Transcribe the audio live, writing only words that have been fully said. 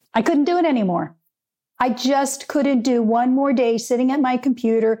I couldn't do it anymore. I just couldn't do one more day sitting at my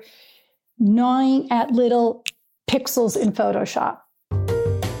computer, gnawing at little pixels in Photoshop.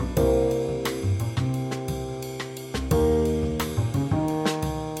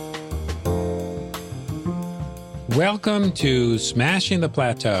 Welcome to Smashing the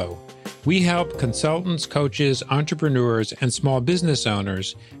Plateau. We help consultants, coaches, entrepreneurs, and small business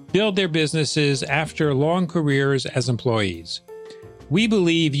owners build their businesses after long careers as employees. We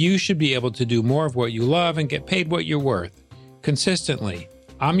believe you should be able to do more of what you love and get paid what you're worth, consistently.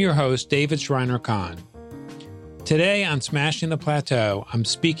 I'm your host, David Schreiner-Kahn. Today on Smashing the Plateau, I'm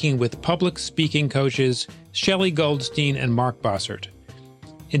speaking with public speaking coaches Shelley Goldstein and Mark Bossert.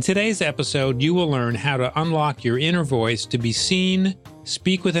 In today's episode, you will learn how to unlock your inner voice to be seen,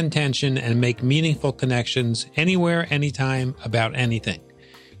 speak with intention, and make meaningful connections anywhere, anytime, about anything.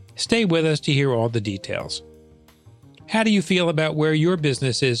 Stay with us to hear all the details. How do you feel about where your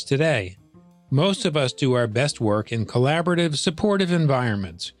business is today? Most of us do our best work in collaborative, supportive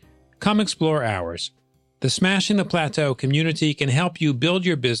environments. Come explore ours. The Smashing the Plateau community can help you build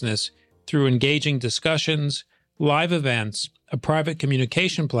your business through engaging discussions, live events, a private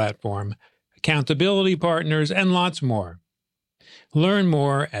communication platform, accountability partners, and lots more. Learn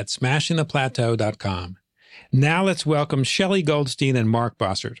more at smashingtheplateau.com. Now let's welcome Shelley Goldstein and Mark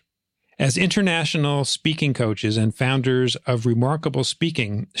Bossert. As international speaking coaches and founders of Remarkable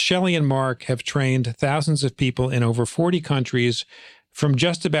Speaking, Shelley and Mark have trained thousands of people in over 40 countries from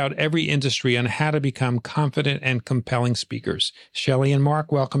just about every industry on how to become confident and compelling speakers. Shelley and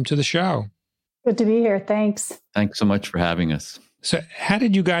Mark, welcome to the show. Good to be here. Thanks. Thanks so much for having us. So how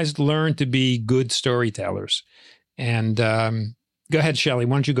did you guys learn to be good storytellers? And go ahead, Shelley.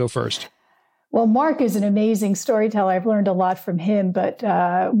 Why don't you go first? Well, Mark is an amazing storyteller. I've learned a lot from him, but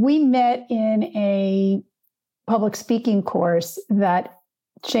we met in a public speaking course that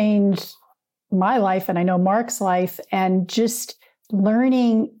changed my life, and I know Mark's life, and just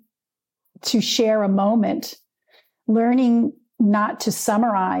learning to share a moment, learning not to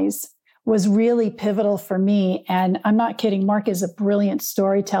summarize was really pivotal for me. And I'm not kidding. Mark is a brilliant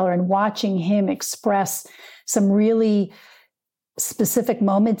storyteller, and watching him express some really specific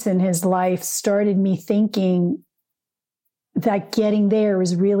moments in his life started me thinking that getting there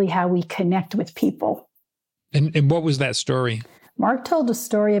is really how we connect with people. And what was that story? Mark told a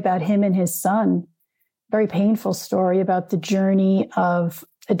story about him and his son, very painful story about the journey of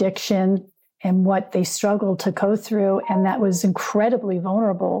addiction and what they struggled to go through. And that was incredibly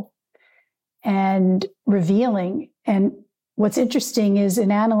vulnerable and revealing. And what's interesting is in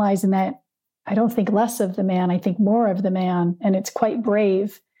analyzing that, I don't think less of the man, I think more of the man, and it's quite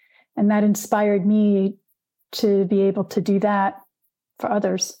brave. And that inspired me to be able to do that for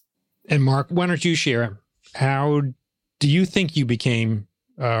others. And Mark, why don't you share, how do you think you became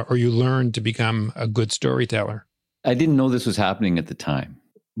or you learned to become a good storyteller? I didn't know this was happening at the time,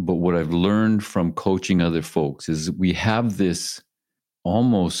 but what I've learned from coaching other folks is we have this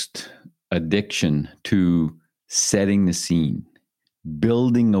almost addiction to setting the scene,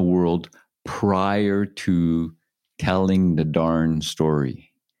 building a world prior to telling the darn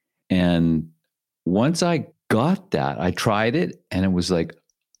story. And once I got that, I tried it and it was like,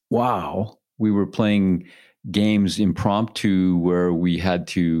 wow, we were playing games impromptu where we had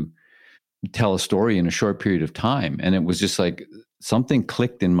to tell a story in a short period of time. And it was just like something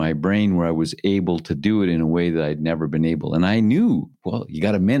clicked in my brain where I was able to do it in a way that I'd never been able. And I knew, well, you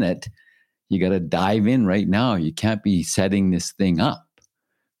got a minute. You got to dive in right now. You can't be setting this thing up.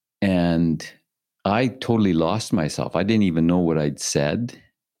 And I totally lost myself. I didn't even know what I'd said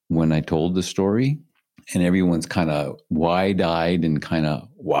when I told the story. And everyone's kind of wide-eyed and kind of,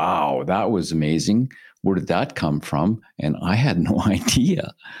 wow, that was amazing. Where did that come from? And I had no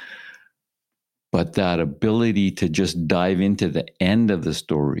idea. But that ability to just dive into the end of the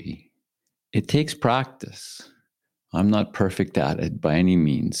story, it takes practice. I'm not perfect at it by any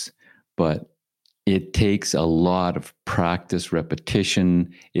means, but it takes a lot of practice,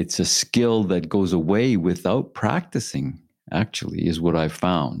 repetition. It's a skill that goes away without practicing, actually, is what I've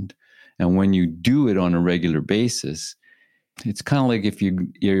found. And when you do it on a regular basis, it's kind of like if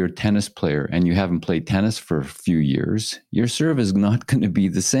you're a tennis player and you haven't played tennis for a few years, your serve is not going to be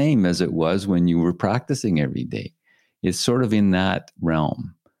the same as it was when you were practicing every day. It's sort of in that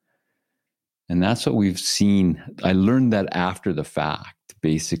realm. And that's what we've seen. I learned that after the fact,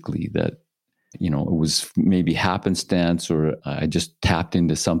 basically, that, it was maybe happenstance or I just tapped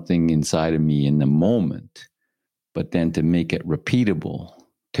into something inside of me in the moment. But then to make it repeatable,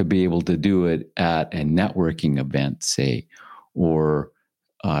 to be able to do it at a networking event, say, or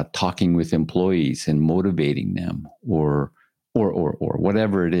talking with employees and motivating them, or or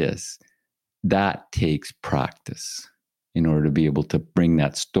whatever it is, that takes practice in order to be able to bring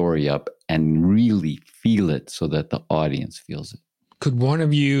that story up and really feel it so that the audience feels it. Could one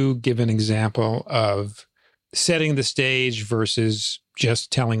of you give an example of setting the stage versus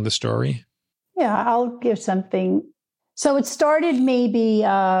just telling the story? Yeah, I'll give something. So it started maybe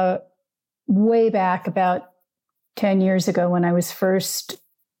way back about 10 years ago when I was first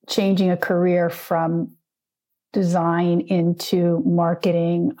changing a career from design into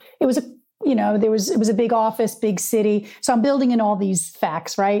marketing. It was it was a big office, big city. So I'm building in all these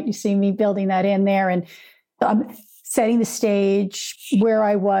facts, right? You see me building that in there, and I'm setting the stage, where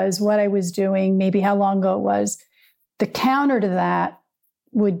I was, what I was doing, maybe how long ago it was. The counter to that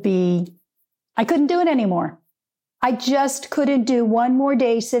would be, I couldn't do it anymore. I just couldn't do one more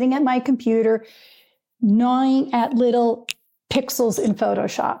day sitting at my computer, gnawing at little pixels in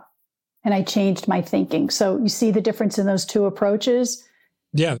Photoshop. And I changed my thinking. So you see the difference in those two approaches?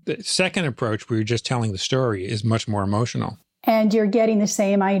 Yeah. The second approach, where you're just telling the story, is much more emotional. And you're getting the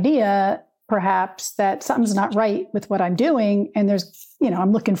same idea, perhaps, that something's not right with what I'm doing. And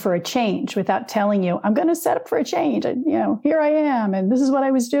I'm looking for a change without telling you, I'm going to set up for a change. And, here I am, and this is what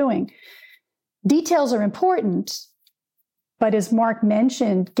I was doing. Details are important. But as Mark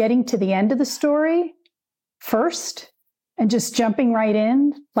mentioned, getting to the end of the story first and just jumping right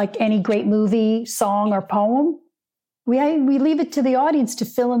in, like any great movie, song, or poem, we leave it to the audience to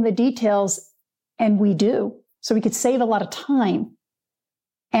fill in the details, and we do. So we could save a lot of time.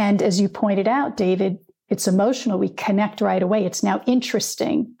 And as you pointed out, David, it's emotional. We connect right away. It's now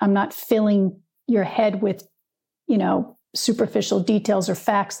interesting. I'm not filling your head with, superficial details or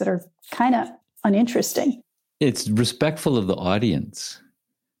facts that are kind of uninteresting. It's respectful of the audience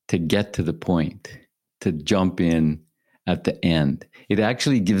to get to the point, to jump in at the end. It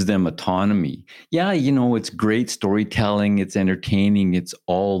actually gives them autonomy. Yeah, it's great storytelling, it's entertaining, it's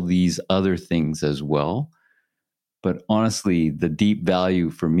all these other things as well. But honestly, the deep value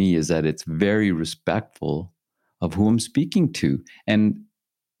for me is that it's very respectful of who I'm speaking to. And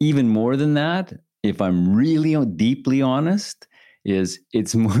even more than that, if I'm really deeply honest,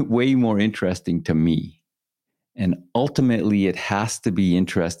 it's way more interesting to me. And ultimately, it has to be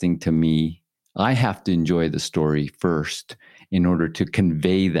interesting to me. I have to enjoy the story first in order to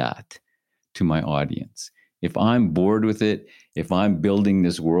convey that to my audience. If I'm bored with it, if I'm building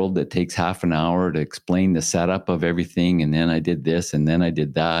this world that takes half an hour to explain the setup of everything, and then I did this, and then I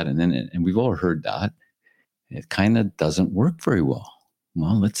did that, and we've all heard that, it kind of doesn't work very well.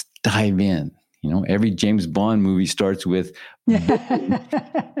 Well, let's dive in. Every James Bond movie starts with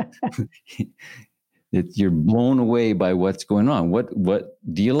you're blown away by what's going on. What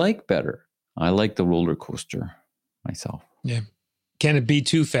do you like better? I like the roller coaster myself. Yeah. Can it be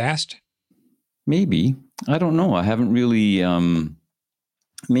too fast? Maybe. I don't know. I haven't really,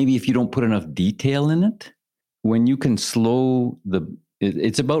 maybe if you don't put enough detail in it, when you can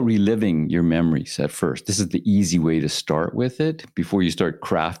it's about reliving your memories at first. This is the easy way to start with it before you start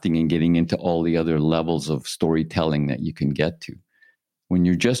crafting and getting into all the other levels of storytelling that you can get to. When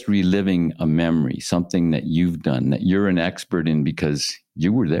you're just reliving a memory, something that you've done, that you're an expert in because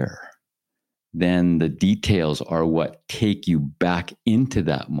you were there, then the details are what take you back into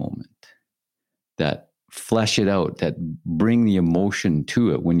that moment, that flesh it out, that bring the emotion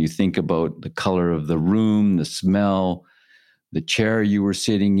to it. When you think about the color of the room, the smell, the chair you were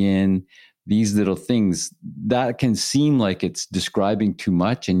sitting in, these little things, that can seem like it's describing too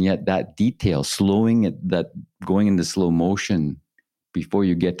much. And yet that detail, slowing it, that going into slow motion before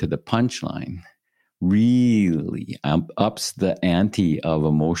you get to the punchline, really ups the ante of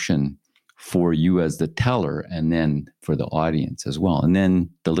emotion for you as the teller, and then for the audience as well. And then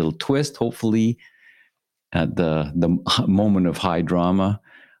the little twist, hopefully at the moment of high drama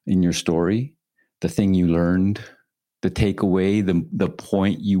in your story, the thing you learned, the takeaway, the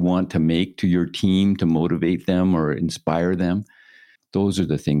point you want to make to your team to motivate them or inspire them. Those are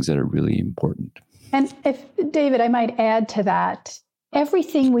the things that are really important. And if, David, I might add to that,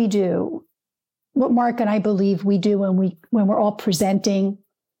 everything we do, what Mark and I believe we do when we're all presenting,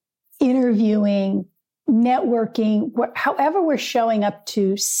 interviewing, networking, however we're showing up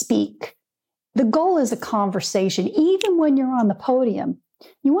to speak, the goal is a conversation. Even when you're on the podium,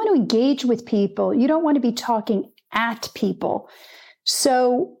 you want to engage with people. You don't want to be talking at people.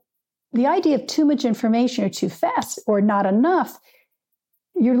 So the idea of too much information or too fast or not enough,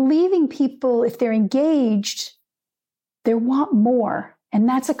 you're leaving people, if they're engaged, they want more. And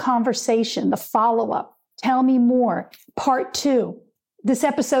that's a conversation, the follow-up. Tell me more. Part 2. This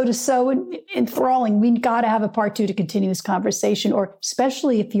episode is so enthralling. We got to have a part 2 to continue this conversation, or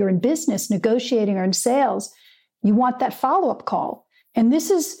especially if you're in business, negotiating or in sales, You want that follow-up call. And this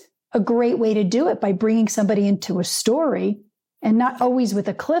is a great way to do it by bringing somebody into a story, and not always with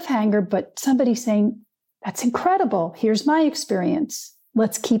a cliffhanger, but somebody saying, that's incredible. Here's my experience.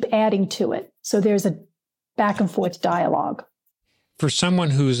 Let's keep adding to it. So there's a back and forth dialogue. For someone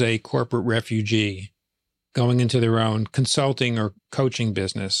who's a corporate refugee going into their own consulting or coaching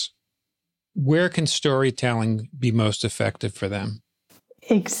business, where can storytelling be most effective for them?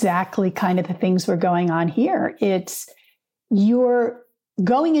 Exactly kind of the things we're going on here. It's you're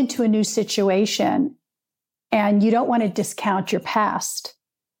going into a new situation and you don't want to discount your past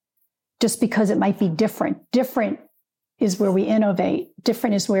just because it might be different. Different is where we innovate.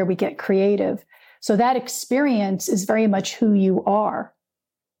 Different is where we get creative. So that experience is very much who you are.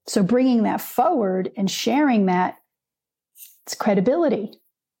 So bringing that forward and sharing that, it's credibility.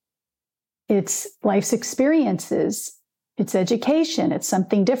 It's life's experiences. It's education. It's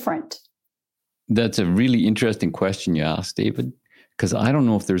something different. That's a really interesting question you asked, David, because I don't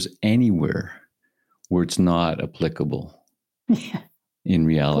know if there's anywhere where it's not applicable in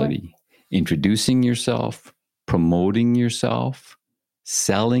reality. Introducing yourself, promoting yourself,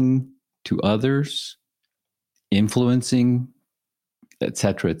 selling to others, influencing, et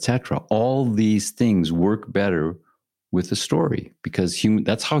cetera, all these things work better with a story because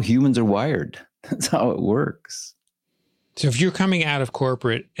that's how humans are wired. That's how it works. So if you're coming out of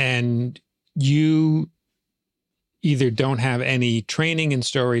corporate and you either don't have any training in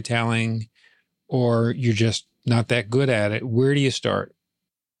storytelling or you're just not that good at it, where do you start?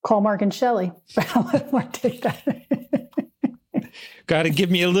 Call Mark and Shelley. Got to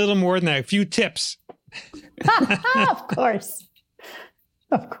give me a little more than that, a few tips. Of course.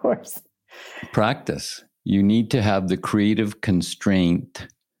 Of course. Practice. You need to have the creative constraint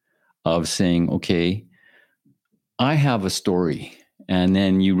of saying, okay, I have a story. And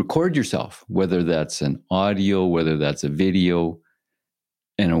then you record yourself, whether that's an audio, whether that's a video,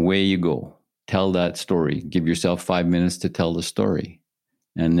 and away you go. Tell that story. Give yourself 5 minutes to tell the story.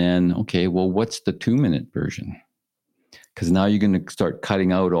 And then, okay, well, what's the 2-minute version? Because now you're going to start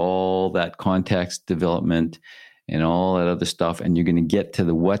cutting out all that context development and all that other stuff. And you're going to get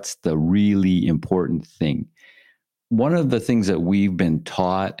to what's the really important thing. One of the things that we've been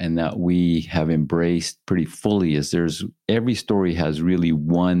taught and that we have embraced pretty fully is every story has really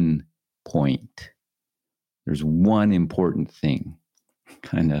one point. There's one important thing.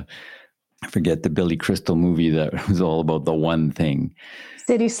 Kind of, I forget the Billy Crystal movie that was all about the one thing.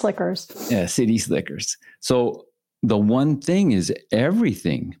 City Slickers. Yeah, City Slickers. So the one thing is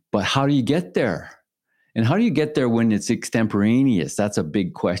everything, but how do you get there? And how do you get there when it's extemporaneous? That's a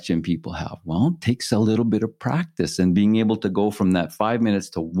big question people have. Well, it takes a little bit of practice and being able to go from that 5 minutes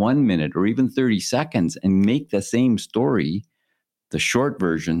to 1 minute or even 30 seconds and make the same story, the short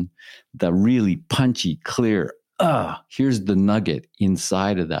version, the really punchy, clear, here's the nugget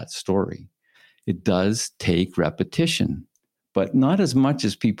inside of that story. It does take repetition, but not as much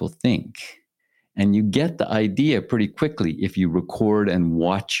as people think. And you get the idea pretty quickly if you record and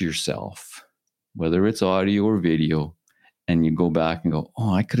watch yourself, whether it's audio or video, and you go back and go,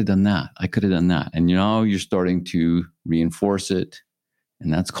 oh, I could have done that. I could have done that. And now you're starting to reinforce it.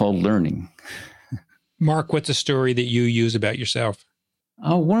 And that's called learning. Mark, what's a story that you use about yourself?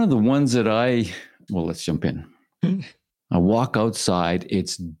 One of the ones that let's jump in. I walk outside.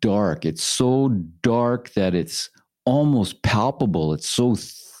 It's dark. It's so dark that it's almost palpable.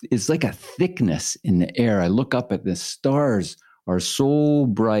 It's like a thickness in the air. I look up at the stars are so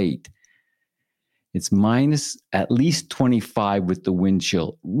bright. It's minus at least 25 with the wind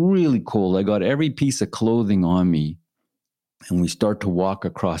chill. Really cold. I got every piece of clothing on me. And we start to walk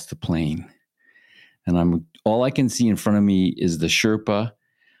across the plain. And all I can see in front of me is the Sherpa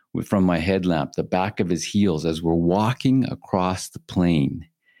from my headlamp, the back of his heels as we're walking across the plain.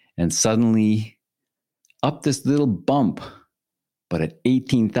 And suddenly up this little bump, but at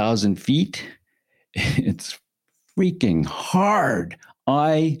 18,000 feet, it's freaking hard.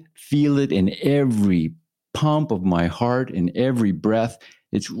 I feel it in every pump of my heart, in every breath.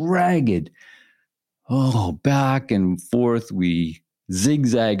 It's ragged. Oh, back and forth. We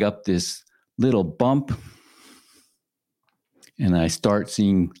zigzag up this little bump. And I start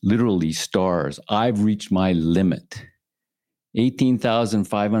seeing literally stars. I've reached my limit.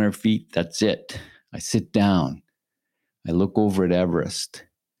 18,500 feet, that's it. I sit down. I look over at Everest.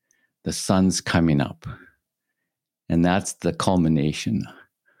 The sun's coming up. And that's the culmination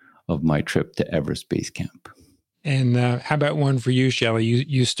of my trip to Everest Base Camp. And how about one for you, Shelley?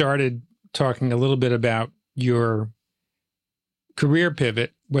 You started talking a little bit about your career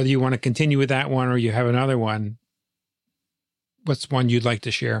pivot, whether you want to continue with that one or you have another one. What's one you'd like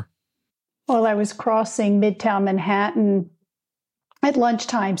to share? Well, I was crossing Midtown Manhattan at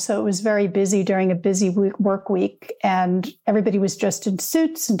lunchtime, so it was very busy during a busy work week, and everybody was dressed in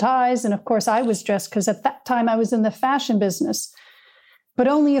suits and ties. And of course, I was dressed because at that time I was in the fashion business. But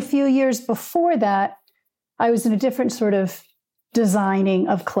only a few years before that, I was in a different sort of designing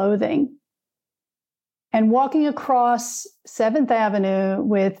of clothing. And walking across 7th Avenue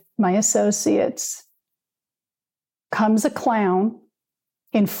with my associates comes a clown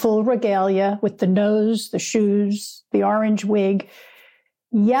in full regalia with the nose, the shoes, the orange wig,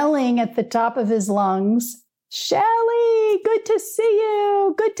 yelling at the top of his lungs, "Shelley, good to see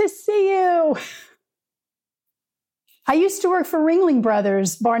you, good to see you." I used to work for Ringling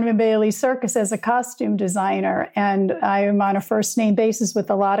Brothers, Barnum and Bailey Circus as a costume designer, and I am on a first name basis with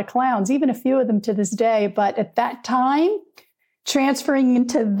a lot of clowns, even a few of them to this day. But at that time, transferring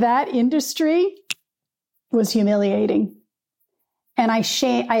into that industry was humiliating. And I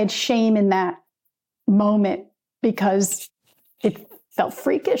had shame in that moment because it felt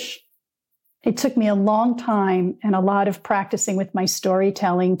freakish. It took me a long time and a lot of practicing with my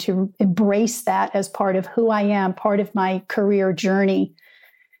storytelling to embrace that as part of who I am, part of my career journey.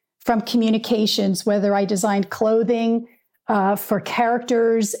 From communications, whether I designed clothing for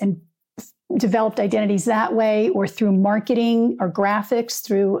characters and developed identities that way, or through marketing or graphics,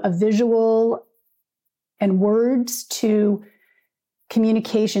 through a visual and words, to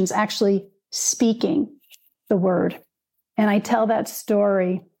communications, actually speaking the word. And I tell that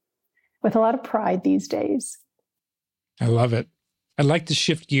story with a lot of pride these days. I love it. I'd like to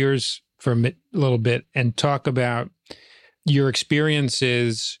shift gears for a little bit and talk about your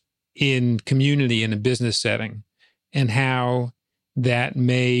experiences in community in a business setting and how that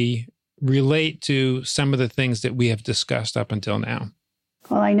may relate to some of the things that we have discussed up until now.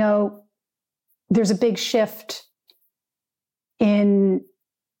 Well, I know there's a big shift in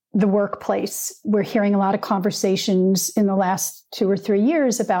the workplace. We're hearing a lot of conversations in the last 2 or 3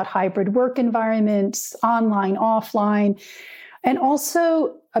 years about hybrid work environments, online, offline, and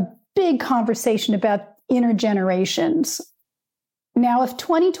also a big conversation about intergenerations. Now, if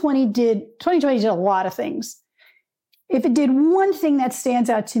 2020 did a lot of things. If it did one thing that stands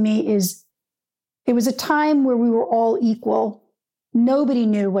out to me is it was a time where we were all equal. Nobody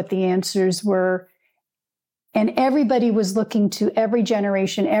knew what the answers were. And everybody was looking to every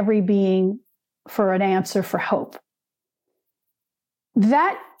generation, every being for an answer, for hope.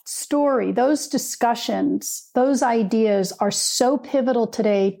 That story, those discussions, those ideas are so pivotal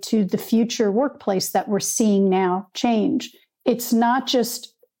today to the future workplace that we're seeing now change. It's not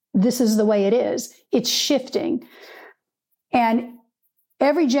just, this is the way it is. It's shifting. And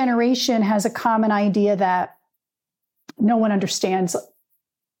every generation has a common idea that no one understands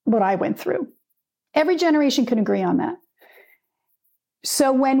what I went through. Every generation can agree on that.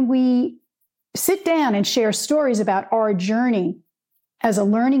 So when we sit down and share stories about our journey as a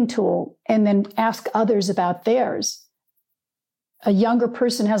learning tool and then ask others about theirs, a younger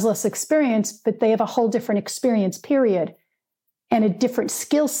person has less experience, but they have a whole different experience, period, and a different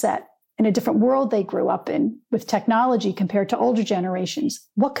skill set and a different world they grew up in with technology compared to older generations.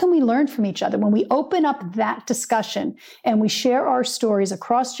 What can we learn from each other? When we open up that discussion and we share our stories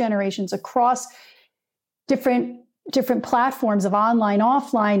across generations, across different platforms of online,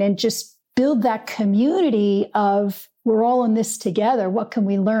 offline, and just build that community of we're all in this together. What can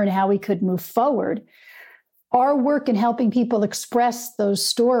we learn? How we could move forward. Our work in helping people express those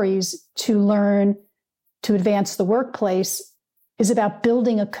stories to learn, to advance the workplace is about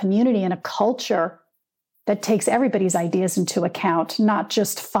building a community and a culture that takes everybody's ideas into account, not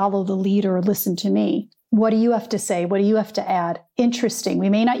just follow the leader or listen to me. What do you have to say? What do you have to add? Interesting. We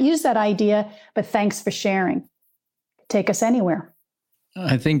may not use that idea, but thanks for sharing. Take us anywhere.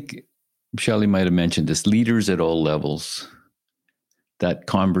 I think Shelley might have mentioned this, leaders at all levels, that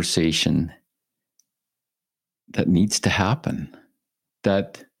conversation that needs to happen.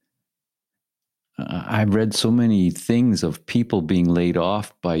 That I've read so many things of people being laid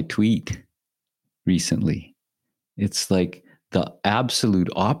off by tweet recently. It's like the absolute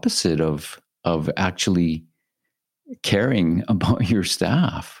opposite of actually caring about your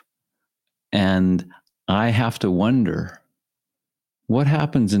staff. And I have to wonder what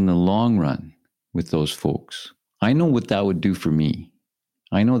happens in the long run with those folks. I know what that would do for me.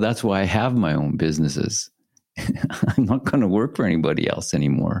 I know that's why I have my own businesses. I'm not going to work for anybody else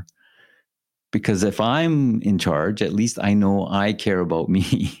anymore. Because if I'm in charge, at least I know I care about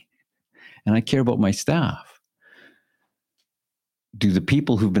me and I care about my staff. Do the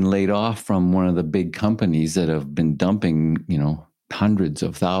people who've been laid off from one of the big companies that have been dumping, hundreds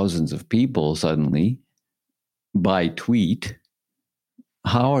of thousands of people suddenly by tweet,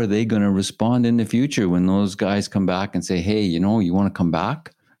 how are they going to respond in the future when those guys come back and say, hey, you want to come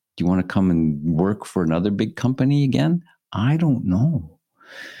back? Do you want to come and work for another big company again? I don't know.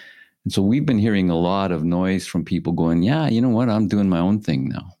 And so we've been hearing a lot of noise from people going, yeah, you know what? I'm doing my own thing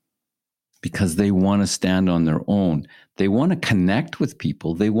now, because they want to stand on their own. They want to connect with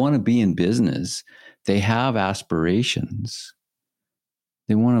people. They want to be in business. They have aspirations.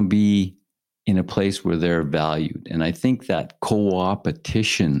 They want to be in a place where they're valued. And I think that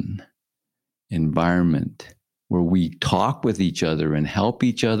co-opetition environment where we talk with each other and help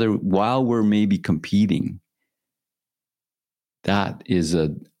each other while we're maybe competing, that is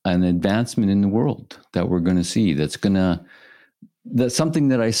an advancement in the world that we're going to see. That's something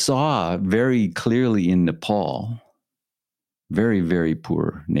that I saw very clearly in Nepal. Very, very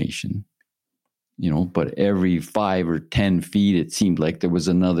poor nation. But every 5 or 10 feet, it seemed like there was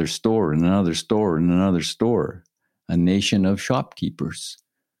another store and another store and another store, a nation of shopkeepers.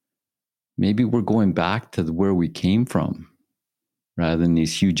 Maybe we're going back to where we came from rather than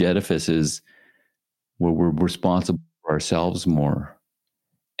these huge edifices where we're responsible for ourselves more.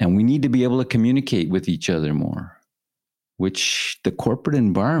 And we need to be able to communicate with each other more, which the corporate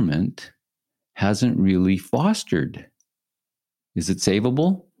environment hasn't really fostered. Is it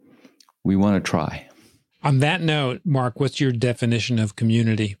savable? We want to try. On that note, Mark, what's your definition of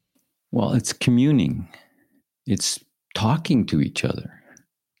community? Well, it's communing. It's talking to each other,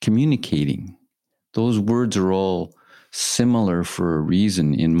 communicating. Those words are all similar for a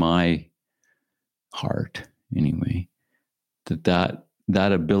reason in my heart, anyway. That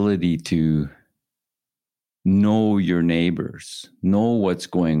ability to know your neighbors, know what's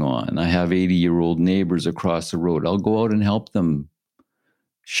going on. I have 80-year-old neighbors across the road. I'll go out and help them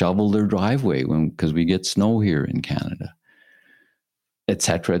shovel their driveway because we get snow here in Canada, et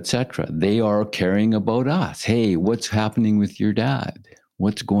cetera, et cetera. They are caring about us. Hey, what's happening with your dad?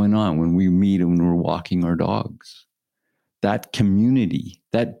 What's going on when we meet and we're walking our dogs? That community,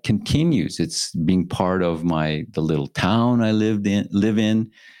 that continues. It's being part of the little town I live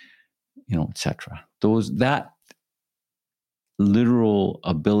in, et cetera. That literal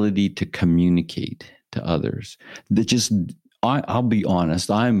ability to communicate to others, I'll be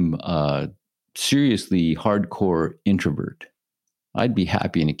honest, I'm a seriously hardcore introvert. I'd be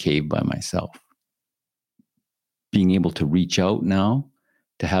happy in a cave by myself. Being able to reach out now,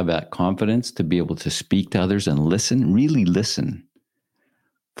 to have that confidence, to be able to speak to others and listen, really listen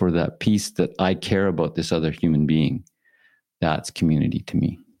for that piece that I care about this other human being, that's community to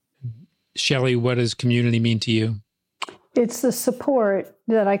me. Shelley, what does community mean to you? It's the support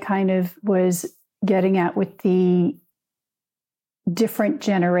that I kind of was getting at with the different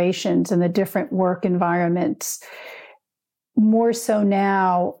generations and the different work environments. More so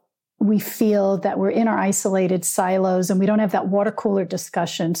now, we feel that we're in our isolated silos and we don't have that water cooler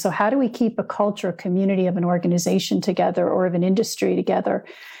discussion. So how do we keep a culture, a community of an organization together or of an industry together?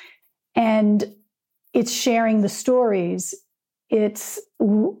 And it's sharing the stories. It's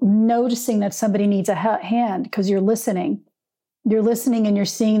noticing that somebody needs a hand because you're listening. You're listening and you're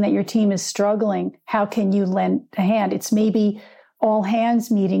seeing that your team is struggling. How can you lend a hand? It's maybe all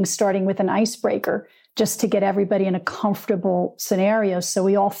hands meetings starting with an icebreaker just to get everybody in a comfortable scenario so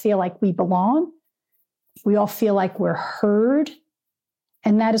we all feel like we belong. We all feel like we're heard.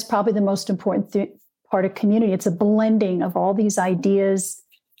 And that is probably the most important part of community. It's a blending of all these ideas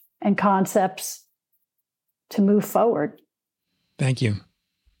and concepts to move forward. Thank you.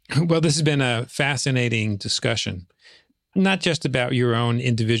 Well, this has been a fascinating discussion, not just about your own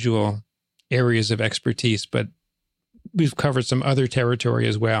individual areas of expertise, but we've covered some other territory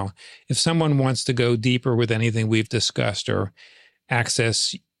as well. If someone wants to go deeper with anything we've discussed or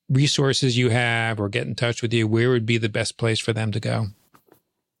access resources you have or get in touch with you, where would be the best place for them to go?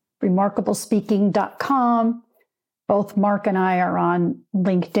 Remarkablespeaking.com. Both Mark and I are on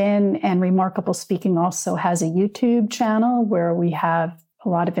LinkedIn, and Remarkable Speaking also has a YouTube channel where we have a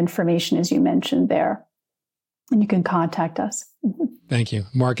lot of information, as you mentioned there. And you can contact us. Thank you.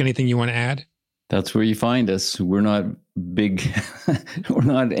 Mark, anything you want to add? That's where you find us. We're not big. we're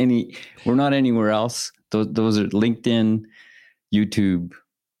not anywhere else. Those are LinkedIn, YouTube,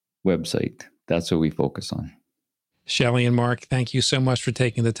 website. That's what we focus on. Shelley and Mark, thank you so much for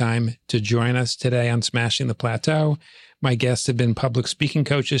taking the time to join us today on Smashing the Plateau. My guests have been public speaking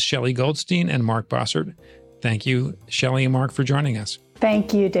coaches Shelley Goldstein and Mark Bossert. Thank you, Shelley and Mark, for joining us.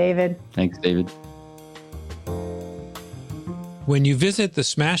 Thank you, David. Thanks, David. When you visit the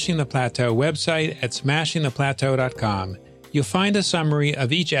Smashing the Plateau website at smashingtheplateau.com, you'll find a summary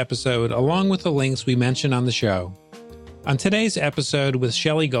of each episode along with the links we mention on the show. On today's episode with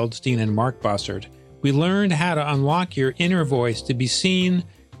Shelley Goldstein and Mark Bossert, We learned how to unlock your inner voice to be seen,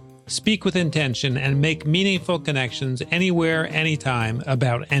 speak with intention, and make meaningful connections anywhere, anytime,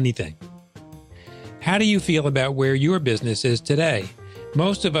 about anything. How do you feel about where your business is today?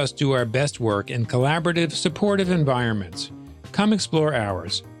 Most of us do our best work in collaborative, supportive environments. Come explore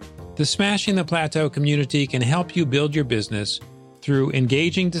ours. The Smashing the Plateau community can help you build your business through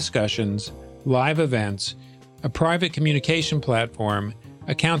engaging discussions, live events, a private communication platform,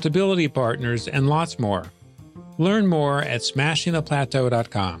 accountability partners, and lots more. Learn more at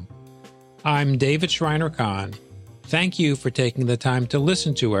smashingtheplateau.com. I'm David Schreiner-Kahn. Thank you for taking the time to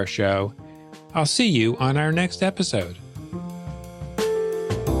listen to our show. I'll see you on our next episode.